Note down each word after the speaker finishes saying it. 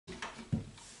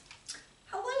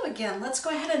again. Let's go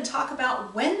ahead and talk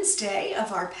about Wednesday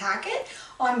of our packet.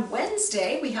 On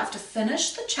Wednesday, we have to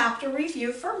finish the chapter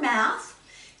review for math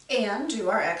and do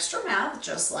our extra math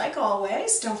just like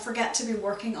always. Don't forget to be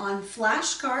working on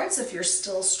flashcards if you're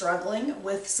still struggling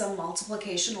with some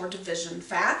multiplication or division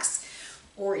facts,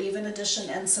 or even addition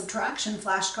and subtraction.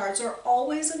 Flashcards are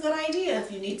always a good idea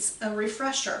if you need a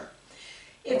refresher.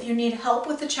 If you need help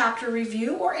with the chapter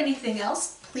review or anything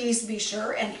else, please be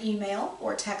sure and email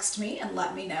or text me and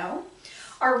let me know.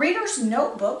 Our reader's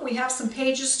notebook, we have some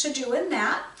pages to do in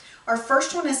that. Our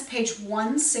first one is page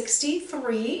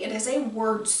 163. It is a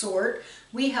word sort.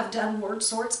 We have done word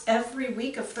sorts every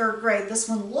week of third grade. This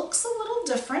one looks a little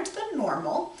different than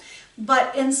normal,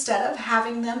 but instead of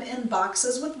having them in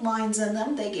boxes with lines in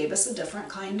them, they gave us a different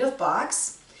kind of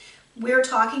box. We're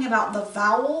talking about the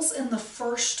vowels in the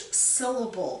first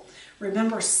syllable.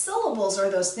 Remember, syllables are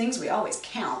those things we always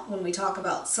count when we talk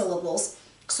about syllables.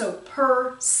 So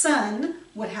person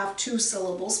would have 2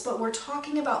 syllables, but we're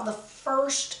talking about the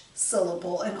first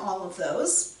syllable in all of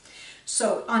those.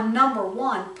 So on number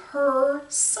 1,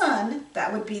 person,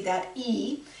 that would be that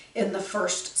E in the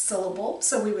first syllable.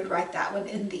 So we would write that one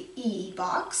in the E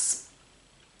box.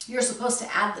 You're supposed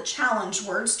to add the challenge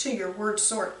words to your word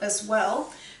sort as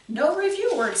well. No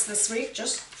review words this week,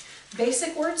 just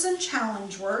basic words and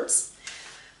challenge words.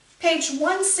 Page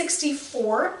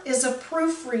 164 is a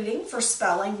proofreading for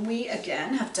spelling. We,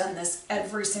 again, have done this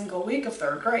every single week of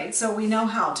third grade, so we know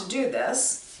how to do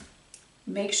this.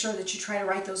 Make sure that you try to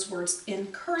write those words in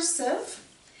cursive.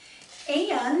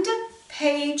 And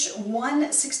page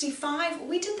 165,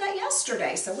 we did that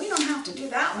yesterday, so we don't have to do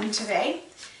that one today.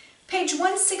 Page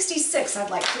 166,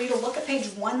 I'd like for you to look at page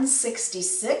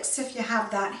 166 if you have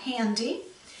that handy.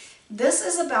 This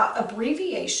is about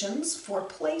abbreviations for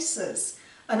places.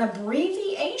 An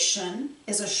abbreviation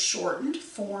is a shortened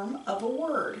form of a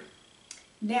word.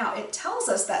 Now, it tells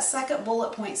us, that second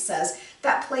bullet point says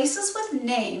that places with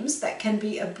names that can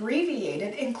be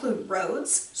abbreviated include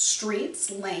roads,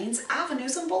 streets, lanes,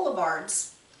 avenues, and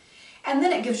boulevards. And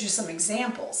then it gives you some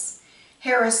examples.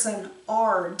 Harrison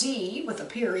RD with a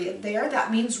period there,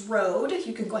 that means road.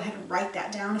 You can go ahead and write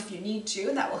that down if you need to,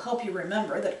 and that will help you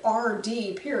remember that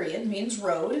RD period means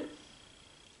road.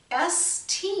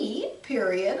 ST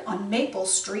period on Maple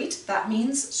Street, that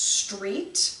means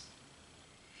street.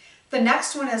 The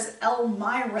next one is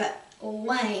Elmira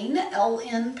Lane,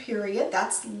 LN period,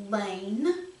 that's lane.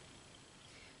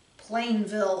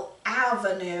 Plainville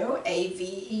Avenue,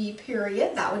 AVE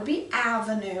period, that would be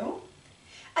avenue.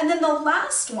 And then the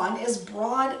last one is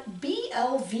Broad,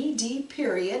 BLVD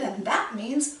period, and that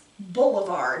means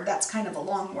boulevard. That's kind of a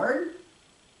long word.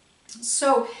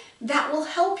 So that will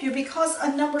help you because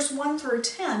on numbers 1 through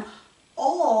 10,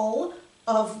 all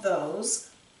of those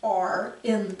are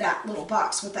in that little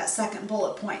box with that second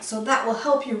bullet point. So that will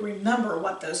help you remember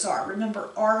what those are. Remember,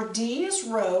 RD is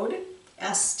road,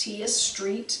 ST is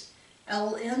street,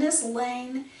 LN is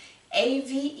lane,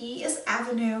 AVE is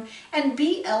avenue, and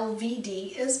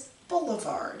BLVD is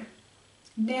boulevard.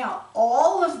 Now,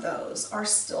 all of those are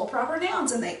still proper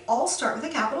nouns, and they all start with a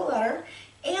capital letter,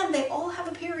 and they all have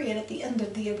a period at the end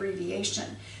of the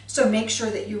abbreviation. So make sure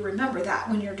that you remember that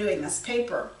when you're doing this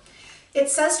paper. It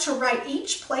says to write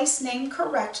each place name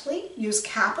correctly, use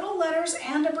capital letters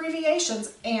and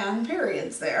abbreviations and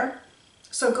periods there.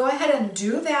 So go ahead and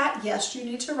do that. Yes, you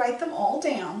need to write them all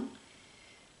down.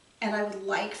 And I would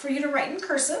like for you to write in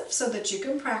cursive so that you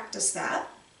can practice that.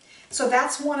 So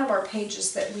that's one of our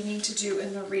pages that we need to do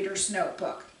in the reader's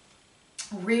notebook.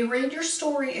 Reread your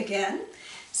story again.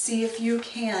 See if you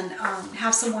can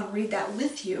have someone read that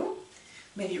with you.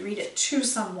 Maybe read it to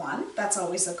someone. That's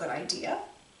always a good idea.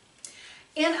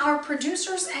 In our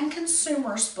Producers and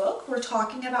Consumers book, we're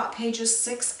talking about pages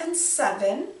 6 and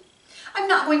 7. I'm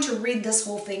not going to read this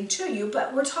whole thing to you,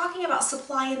 but we're talking about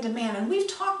supply and demand, and we've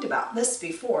talked about this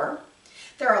before.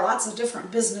 There are lots of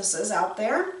different businesses out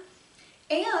there,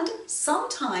 and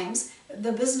sometimes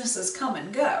the businesses come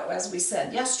and go, as we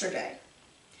said yesterday.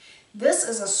 This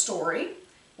is a story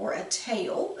or a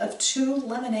tale of 2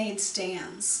 lemonade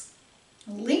stands.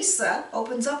 Lisa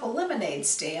opens up a lemonade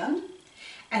stand,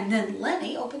 and then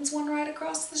Lenny opens one right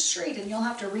across the street, and you'll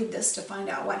have to read this to find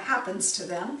out what happens to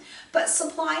them. But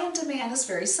supply and demand is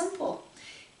very simple.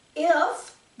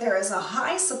 If there is a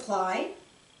high supply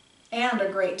and a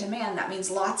great demand, that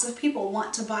means lots of people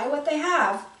want to buy what they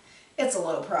have, it's a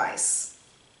low price.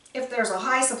 If there's a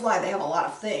high supply, they have a lot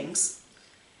of things.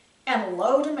 And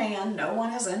low demand, no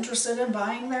one is interested in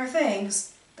buying their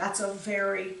things, that's a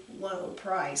very low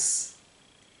price.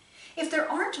 If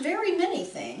there aren't very many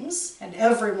things and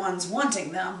everyone's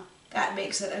wanting them, that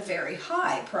makes it a very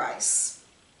high price.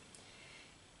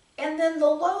 And then the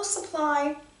low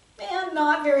supply, and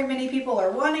not very many people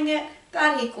are wanting it,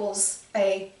 that equals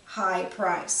a high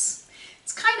price.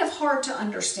 It's kind of hard to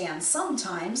understand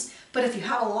sometimes, but if you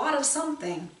have a lot of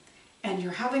something and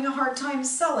you're having a hard time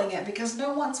selling it because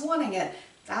no one's wanting it,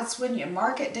 that's when you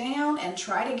mark it down and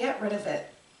try to get rid of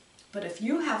it. But if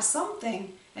you have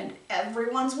something and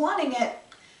everyone's wanting it,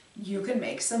 you can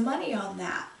make some money on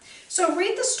that. So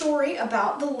read the story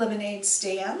about the lemonade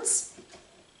stands.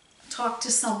 Talk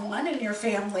to someone in your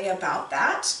family about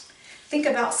that. Think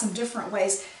about some different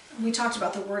ways. We talked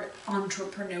about the word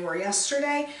entrepreneur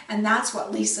yesterday, and that's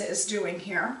what Lisa is doing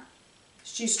here.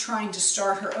 She's trying to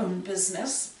start her own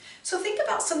business. So think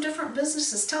about some different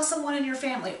businesses. Tell someone in your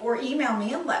family or email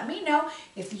me and let me know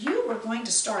if you were going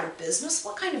to start a business,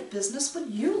 what kind of business would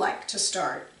you like to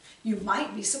start? You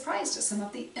might be surprised at some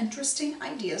of the interesting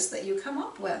ideas that you come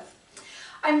up with.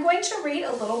 I'm going to read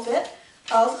a little bit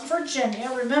of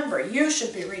Virginia. Remember, you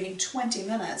should be reading 20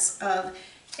 minutes of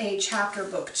a chapter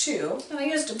book 2. And I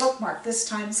used a bookmark this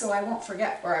time so I won't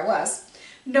forget where I was.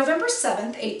 November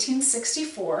 7th,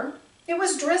 1864. It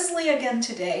was drizzly again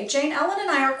today. Jane Ellen and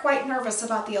I are quite nervous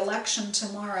about the election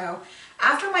tomorrow.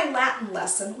 After my Latin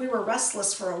lesson, we were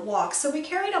restless for a walk, so we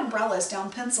carried umbrellas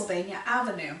down Pennsylvania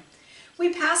Avenue.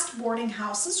 We passed boarding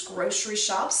houses, grocery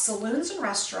shops, saloons, and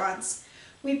restaurants.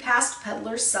 We passed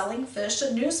peddlers selling fish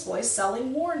and newsboys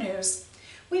selling war news.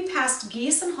 We passed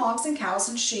geese and hogs and cows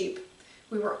and sheep.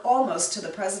 We were almost to the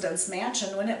president's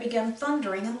mansion when it began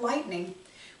thundering and lightning.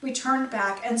 We turned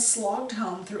back and slogged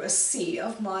home through a sea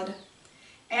of mud.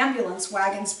 Ambulance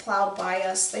wagons plowed by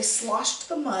us. They sloshed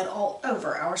the mud all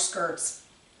over our skirts.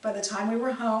 By the time we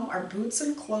were home, our boots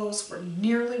and clothes were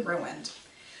nearly ruined.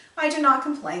 I do not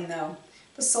complain, though.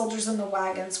 The soldiers in the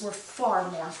wagons were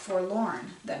far more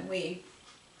forlorn than we.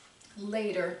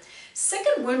 Later, sick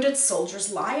and wounded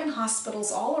soldiers lie in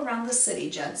hospitals all around the city,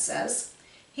 Jed says.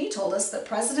 He told us that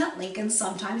President Lincoln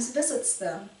sometimes visits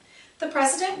them. The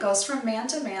president goes from man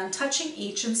to man, touching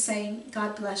each and saying,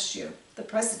 "God bless you." The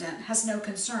president has no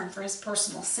concern for his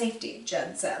personal safety,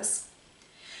 Jed says.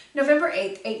 November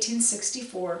 8th,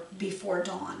 1864, before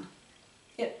dawn.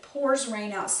 It pours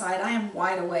rain outside. I am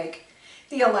wide awake.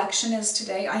 The election is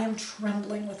today. I am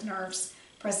trembling with nerves.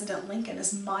 President Lincoln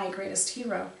is my greatest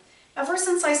hero. Ever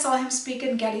since I saw him speak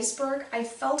in Gettysburg, I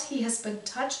felt he has been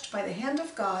touched by the hand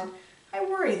of God. I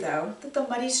worry, though, that the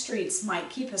muddy streets might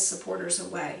keep his supporters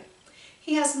away.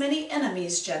 He has many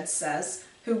enemies, Jed says,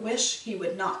 who wish he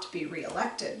would not be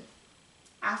reelected.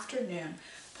 Afternoon.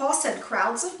 Paul said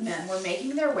crowds of men were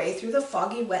making their way through the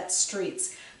foggy, wet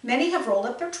streets. Many have rolled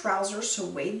up their trousers to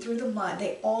wade through the mud.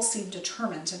 They all seem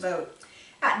determined to vote.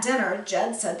 At dinner,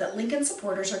 Jed said that Lincoln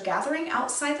supporters are gathering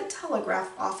outside the telegraph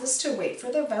office to wait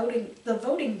for the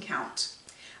voting count.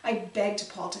 I begged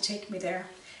Paul to take me there,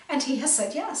 and he has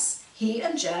said yes. He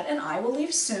and Jed and I will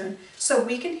leave soon so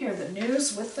we can hear the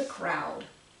news with the crowd.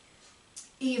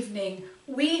 Evening.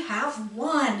 We have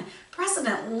won.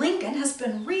 President Lincoln has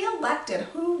been re-elected.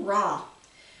 Hoorah!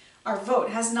 Our vote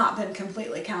has not been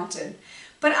completely counted,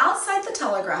 but outside the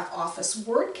telegraph office,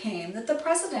 word came that the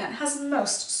president has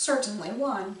most certainly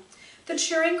won. The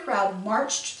cheering crowd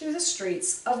marched through the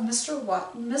streets of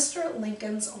Mr.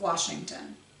 Lincoln's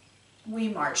Washington. We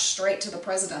marched straight to the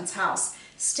president's house.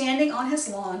 Standing on his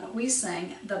lawn, we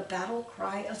sang the battle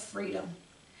cry of freedom.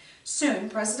 Soon,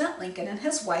 President Lincoln and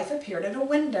his wife appeared at a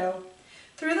window.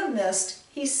 Through the mist,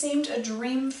 he seemed a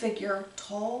dream figure,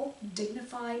 tall,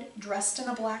 dignified, dressed in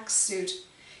a black suit.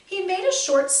 He made a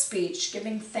short speech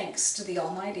giving thanks to the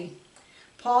Almighty.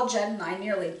 Paul, Jed, and I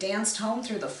nearly danced home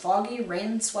through the foggy,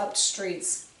 rain-swept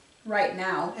streets. Right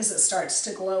now, as it starts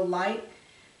to glow light,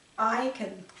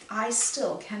 I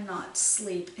still cannot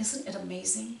sleep. Isn't it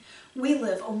amazing? We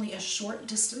live only a short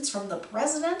distance from the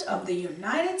President of the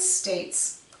United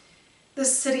States.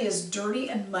 This city is dirty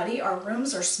and muddy. Our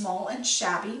rooms are small and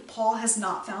shabby. Paul has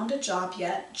not found a job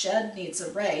yet. Jed needs a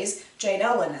raise. Jade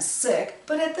Ellen is sick.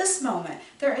 But at this moment,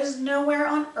 there is nowhere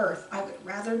on earth I would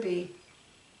rather be.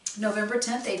 November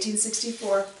 10th,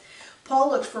 1864. Paul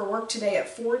looked for work today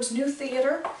at Ford's New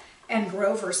Theater and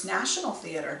Grover's National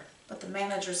Theater, but the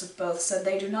managers of both said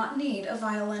they do not need a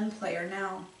violin player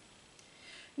now.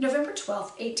 November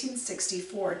 12,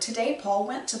 1864. Today Paul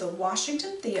went to the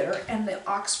Washington Theater and the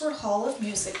Oxford Hall of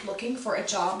Music looking for a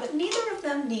job, but neither of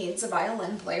them needs a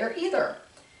violin player either.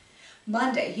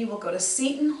 Monday he will go to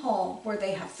Seton Hall where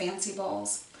they have fancy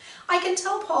balls. I can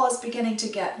tell Paul is beginning to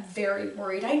get very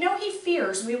worried. I know he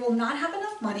fears we will not have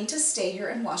enough money to stay here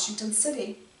in Washington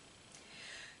City.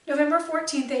 November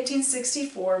 14,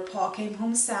 1864. Paul came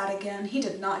home sad again. He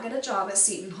did not get a job at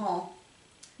Seton Hall.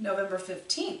 November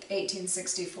 15th,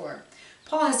 1864.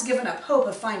 Paul has given up hope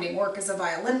of finding work as a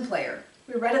violin player.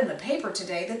 We read in the paper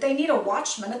today that they need a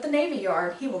watchman at the Navy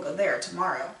Yard. He will go there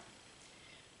tomorrow.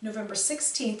 November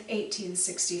 16th,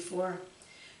 1864.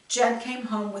 Jed came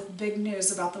home with big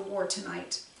news about the war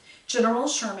tonight. General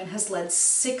Sherman has led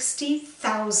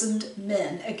 60,000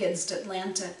 men against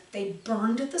Atlanta. They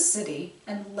burned the city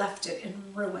and left it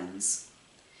in ruins.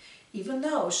 Even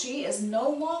though she is no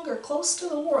longer close to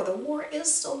the war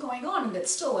is still going on, and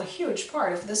it's still a huge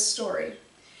part of this story.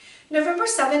 November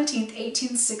 17th,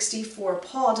 1864,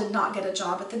 Paul did not get a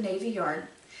job at the Navy Yard.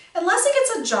 Unless he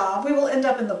gets a job, we will end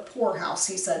up in the poorhouse,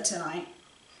 he said tonight.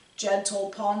 Jed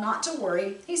told Paul not to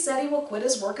worry. He said he will quit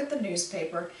his work at the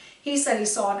newspaper. He said he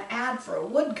saw an ad for a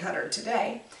woodcutter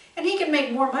today, and he can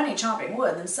make more money chopping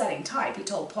wood than setting type, he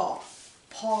told Paul.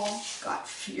 Paul got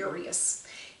furious.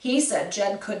 He said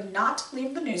Jed could not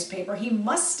leave the newspaper. He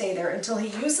must stay there until he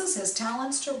uses his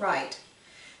talents to write.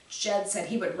 Jed said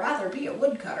he would rather be a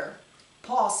woodcutter.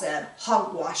 Paul said,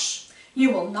 hogwash.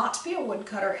 You will not be a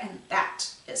woodcutter, and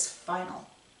that is final.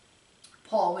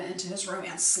 Paul went into his room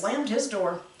and slammed his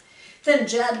door. Then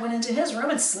Jed went into his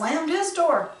room and slammed his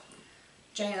door.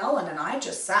 Jane Ellen and I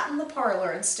just sat in the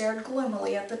parlor and stared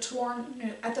gloomily at the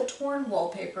torn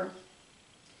wallpaper.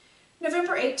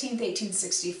 November 18th,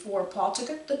 1864, Paul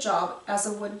took the job as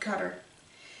a woodcutter.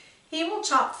 He will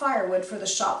chop firewood for the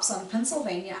shops on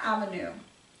Pennsylvania Avenue.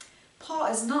 Paul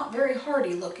is not very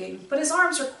hardy looking, but his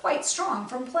arms are quite strong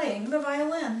from playing the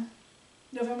violin.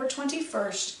 November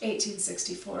 21st,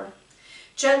 1864.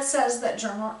 Jed says that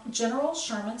General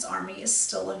Sherman's army is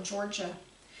still in Georgia.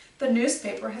 The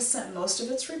newspaper has sent most of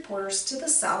its reporters to the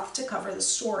South to cover the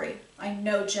story. I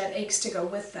know Jed aches to go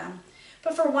with them,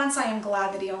 but for once I am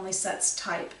glad that he only sets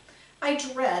type. I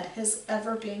dread his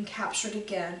ever being captured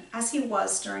again, as he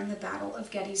was during the Battle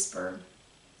of Gettysburg.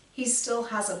 He still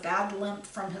has a bad limp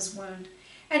from his wound,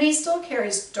 and he still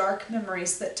carries dark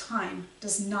memories that time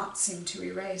does not seem to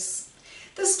erase.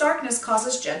 This darkness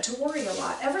causes Jed to worry a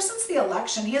lot. Ever since the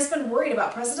election, he has been worried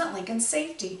about President Lincoln's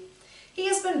safety. He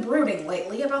has been brooding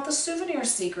lately about the souvenir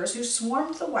seekers who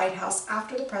swarmed the White House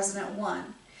after the president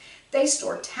won. They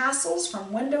stole tassels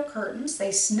from window curtains,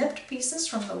 they snipped pieces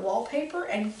from the wallpaper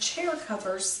and chair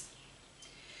covers.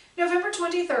 November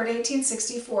 23rd,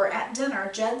 1864, at dinner,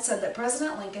 Jed said that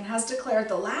President Lincoln has declared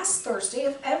the last Thursday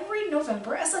of every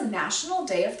November as a national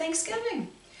day of Thanksgiving.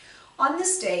 On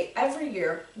this day, every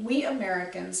year, we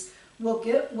Americans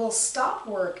will stop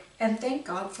work and thank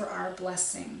God for our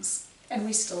blessings. And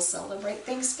we still celebrate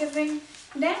Thanksgiving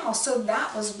now. So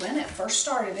that was when it first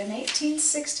started in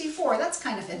 1864. That's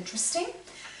kind of interesting.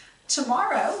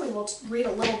 Tomorrow, we will read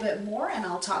a little bit more, and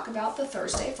I'll talk about the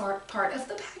Thursday part of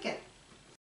the packet.